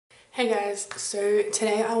Hey guys, so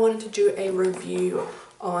today I wanted to do a review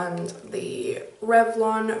on the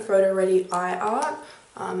Revlon Photoready eye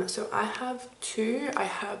art. So I have two. I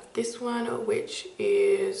have this one, which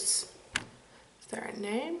is there a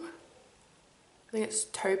name? I think it's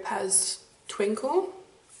Topaz Twinkle.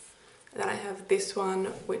 And then I have this one,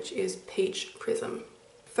 which is Peach Prism.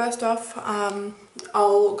 First off,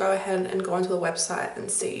 I'll go ahead and go onto the website and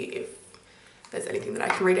see if there's anything that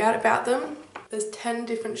I can read out about them. There's 10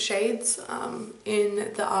 different shades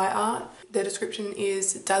in the eye art. The description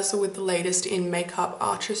is dazzle with the latest in makeup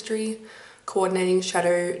artistry, coordinating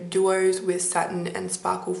shadow duos with satin and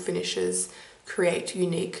sparkle finishes, create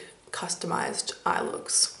unique customized eye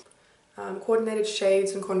looks. Coordinated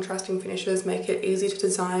shades and contrasting finishes make it easy to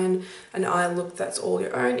design an eye look that's all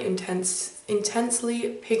your own. Intensely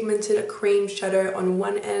pigmented cream shadow on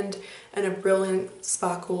one end and a brilliant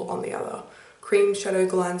sparkle on the other. Cream shadow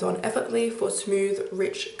glides on effortlessly for smooth,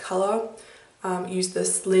 rich colour. Use the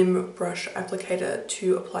slim brush applicator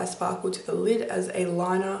to apply sparkle to the lid as a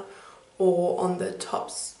liner or on the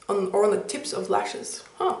tips of lashes.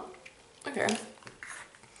 Oh, okay.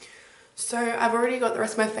 So I've already got the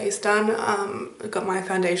rest of my face done. I've got my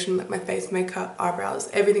foundation, like my face makeup, eyebrows,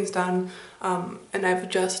 everything's done. And I've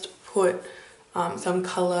just put some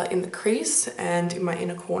colour in the crease and in my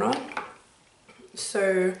inner corner.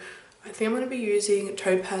 So I think I'm going to be using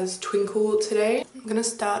Topaz Twinkle today. I'm going to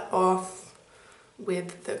start off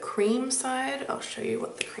with the cream side. I'll show you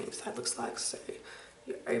what the cream side looks like. So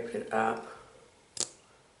you open it up and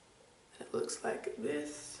it looks like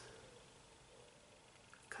this.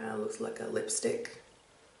 Kind of looks like a lipstick.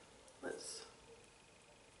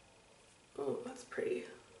 Oh, that's pretty.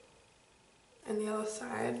 And the other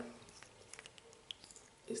side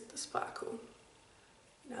is the sparkle.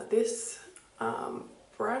 Now this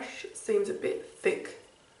brush seems a bit thick,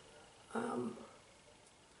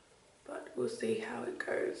 but we'll see how it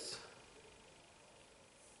goes.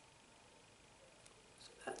 So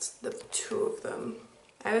that's the two of them.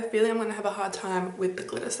 I have a feeling I'm going to have a hard time with the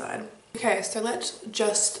glitter side. Okay, so let's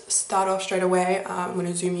just start off straight away. I'm going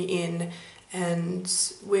to zoom you in and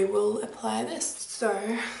we will apply this.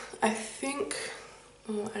 So I think,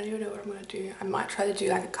 I don't even know what I'm going to do. I might try to do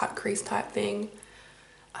like a cut crease type thing.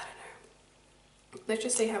 I don't know. Let's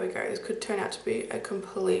just see how it goes. Could turn out to be a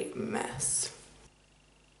complete mess.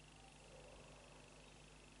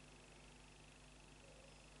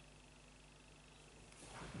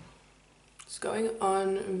 It's going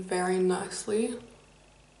on very nicely.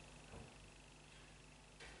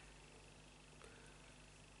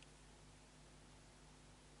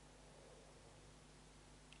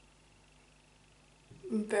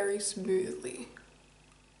 Very smoothly.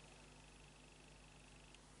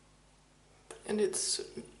 And it's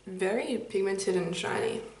very pigmented and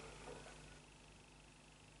shiny.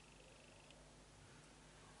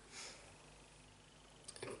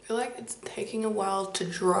 I feel like it's taking a while to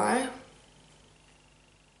dry.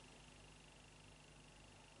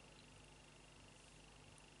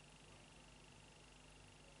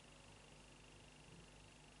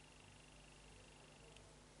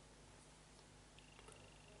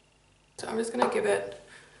 So I'm just going to give it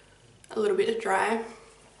a little bit of dry.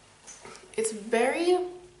 It's very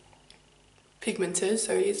pigmented,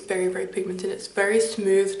 so it is very, very pigmented. It's very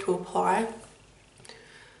smooth to apply.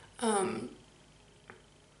 And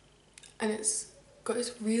it's got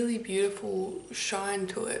this really beautiful shine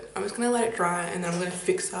to it. I'm just going to let it dry and then I'm going to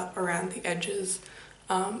fix up around the edges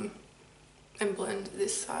and blend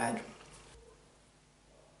this side.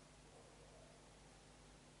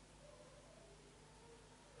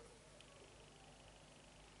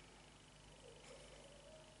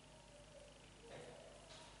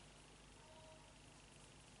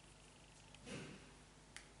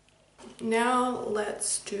 Now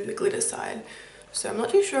let's do the glitter side. So I'm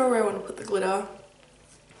not too sure where I want to put the glitter.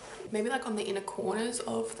 Maybe like on the inner corners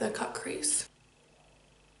of the cut crease.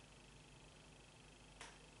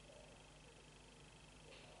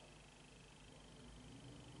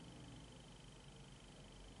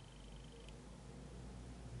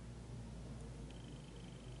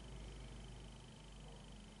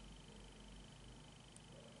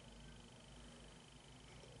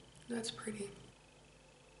 That's pretty.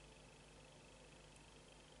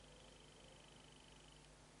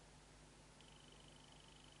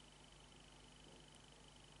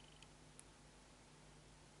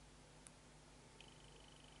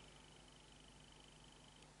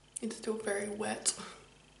 It's still very wet.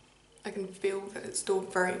 I can feel that it's still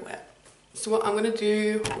very wet. So what I'm going to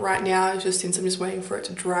do right now is since I'm just waiting for it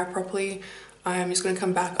to dry properly, I'm just going to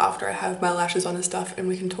come back after I have my lashes on and stuff and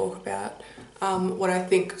we can talk about what I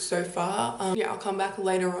think so far. Yeah, I'll come back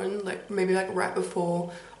later on, like maybe like right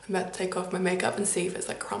before I'm about to take off my makeup and see if it's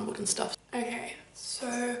like crumbled and stuff. Okay,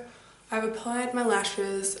 so I've applied my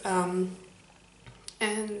lashes and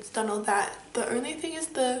done all that. The only thing is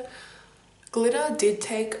the glitter did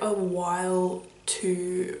take a while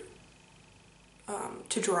to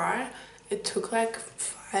dry. It took like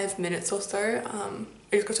 5 minutes or so.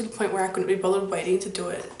 It just got to the point where I couldn't be bothered waiting to do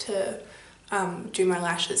it to do my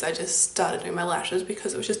lashes. I just started doing my lashes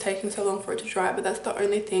because it was just taking so long for it to dry, but that's the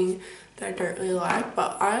only thing that I don't really like.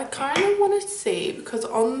 But I kind of want to see, because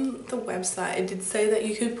on the website it did say that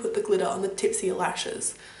you could put the glitter on the tips of your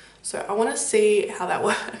lashes, so I want to see how that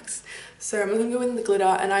works. So I'm going to go in the glitter,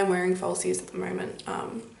 and I'm wearing falsies at the moment,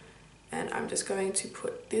 and I'm just going to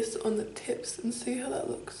put this on the tips and see how that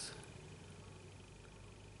looks.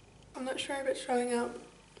 I'm not sure if it's showing up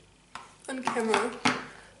on camera,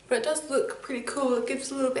 but it does look pretty cool. It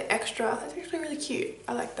gives a little bit extra. That's actually really cute.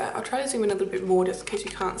 I like that. I'll try to zoom in a little bit more just in case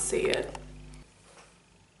you can't see it.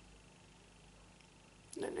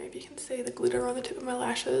 I don't know if you can see the glitter on the tip of my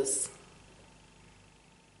lashes,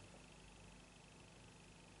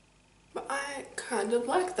 but I kind of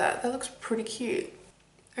like that. That looks pretty cute.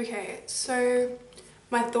 Okay, so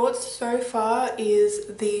my thoughts so far is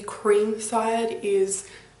the cream side is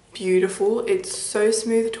beautiful. It's so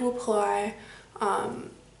smooth to apply.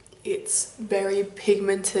 It's very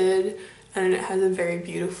pigmented and it has a very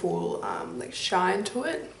beautiful like shine to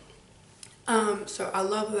it. So I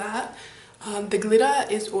love that. The glitter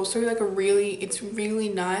is also like it's really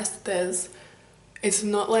nice. It's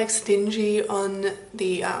not like stingy on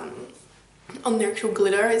the actual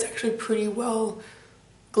glitter. It's actually pretty well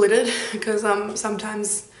glittered, because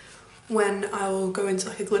sometimes when I will go into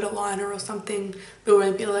like a glitter liner or something, there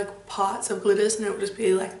will be like parts of glitters and it will just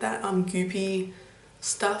be like that goopy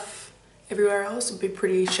stuff everywhere else. It'll be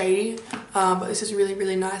pretty shady, but this is really,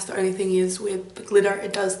 really nice. The only thing is with the glitter,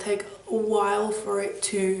 it does take a while for it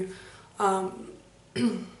to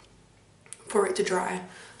dry.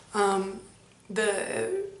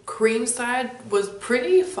 The cream side was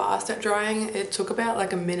pretty fast at drying. It took about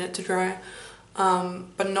like a minute to dry,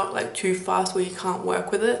 but not like too fast where you can't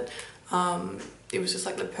work with it. It was just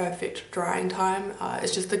like the perfect drying time.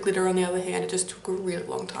 It's just the glitter on the other hand, it just took a really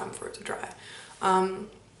long time for it to dry.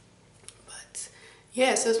 But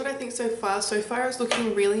yeah, so that's what I think so far. So far it's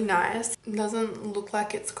looking really nice. It doesn't look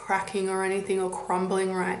like it's cracking or anything or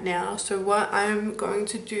crumbling right now. So what I'm going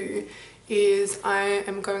to do is I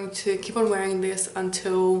am going to keep on wearing this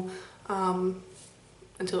until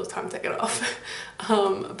it's time to take it off.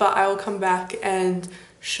 But I will come back and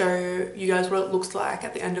show you guys what it looks like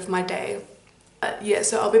at the end of my day. Yeah,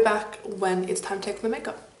 so I'll be back when it's time to take my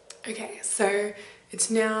makeup. Okay, so it's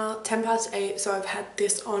now 8:10, so I've had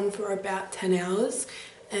this on for about 10 hours.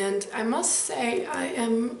 And I must say I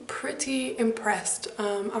am pretty impressed.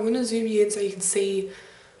 I'm going to zoom you in so you can see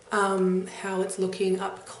how it's looking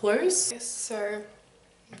up close. So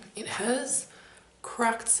it has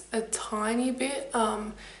cracked a tiny bit.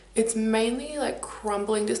 It's mainly like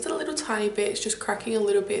crumbling just a little tiny bit. It's just cracking a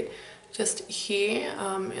little bit just here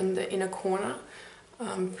in the inner corner,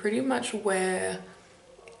 pretty much where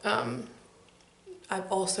I've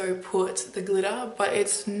also put the glitter, but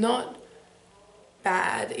it's not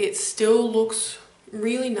bad. It still looks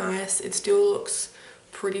really nice. It still looks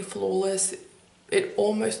pretty flawless. It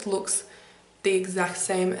almost looks the exact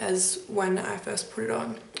same as when I first put it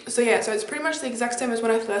on. So yeah, so it's pretty much the exact same as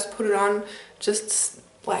when I first put it on, just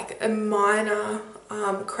like a minor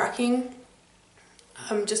cracking,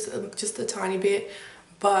 just a tiny bit,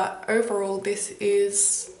 but overall this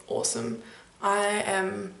is awesome. I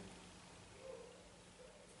am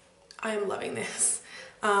loving this.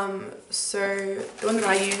 So the one that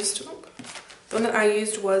I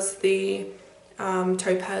used was the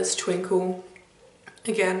Topaz Twinkle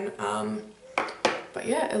again, but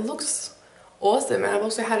yeah, it looks awesome. And I've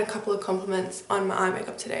also had a couple of compliments on my eye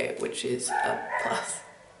makeup today, which is a plus.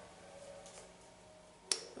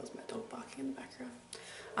 That was my dog barking in the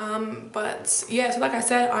background. But yeah, so like I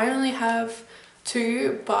said, I only have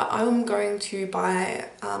 2, but I'm going to buy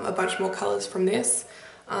a bunch more colors from this,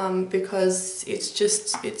 because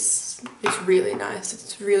it's really nice.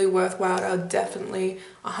 It's really worthwhile. I'll definitely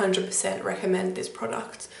 100% recommend this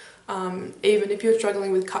product. Even if you're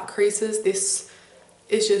struggling with cut creases, this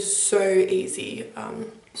is just so easy.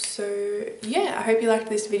 So yeah, I hope you liked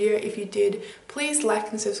this video. If you did, please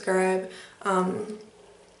like and subscribe.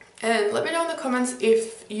 And let me know in the comments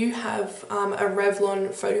if you have a Revlon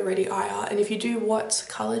Photoready eye art, and if you do, what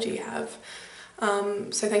colour do you have?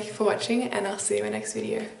 So thank you for watching, and I'll see you in my next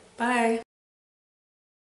video. Bye!